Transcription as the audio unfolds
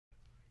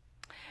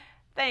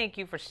Thank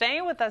you for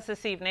staying with us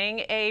this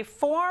evening. A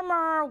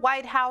former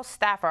White House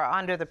staffer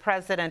under the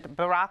President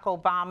Barack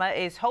Obama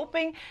is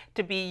hoping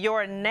to be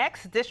your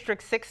next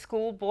District 6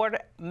 school board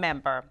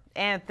member.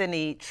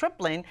 Anthony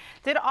Triplin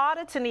did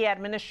audits in the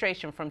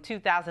administration from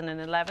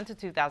 2011 to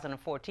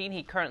 2014.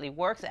 He currently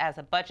works as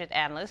a budget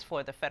analyst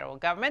for the federal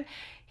government.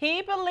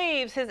 He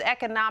believes his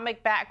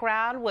economic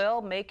background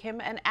will make him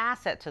an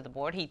asset to the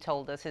board. He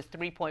told us his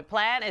three-point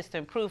plan is to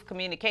improve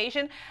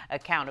communication,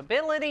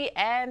 accountability,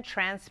 and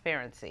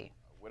transparency.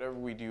 Whatever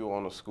we do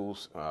on the school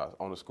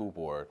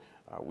board,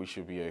 we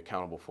should be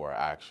accountable for our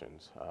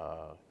actions.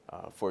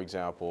 For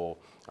example,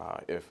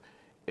 if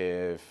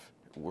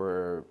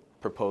we're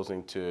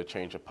proposing to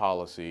change a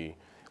policy,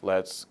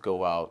 let's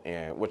go out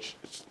and, which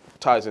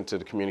ties into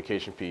the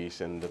communication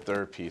piece and the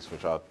third piece,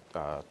 which I'll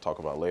talk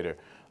about later.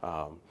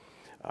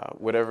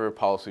 Whatever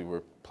policy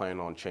we're planning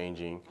on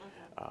changing,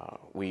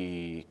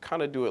 we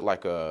kind of do it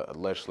like a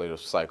legislative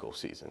cycle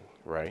season,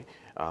 right?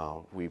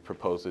 We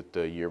propose it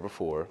the year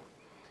before.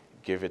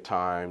 Give it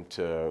time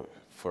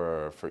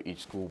for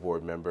each school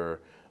board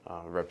member,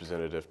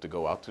 representative to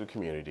go out to the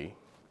community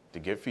to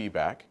get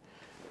feedback.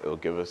 It'll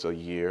give us a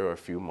year or a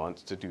few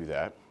months to do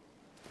that.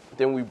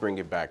 Then we bring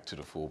it back to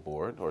the full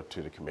board or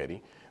to the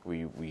committee.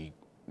 We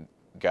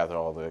gather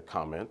all the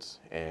comments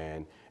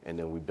and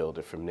then we build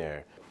it from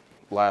there.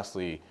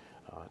 Lastly,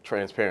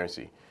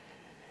 transparency.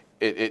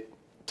 It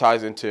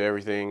ties into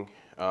everything.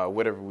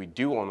 Whatever we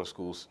do on the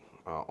school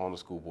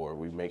board,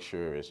 we make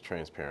sure it's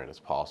transparent as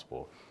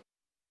possible.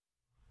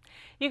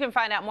 You can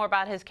find out more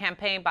about his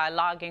campaign by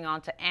logging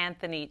on to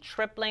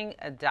anthonytriplin.com.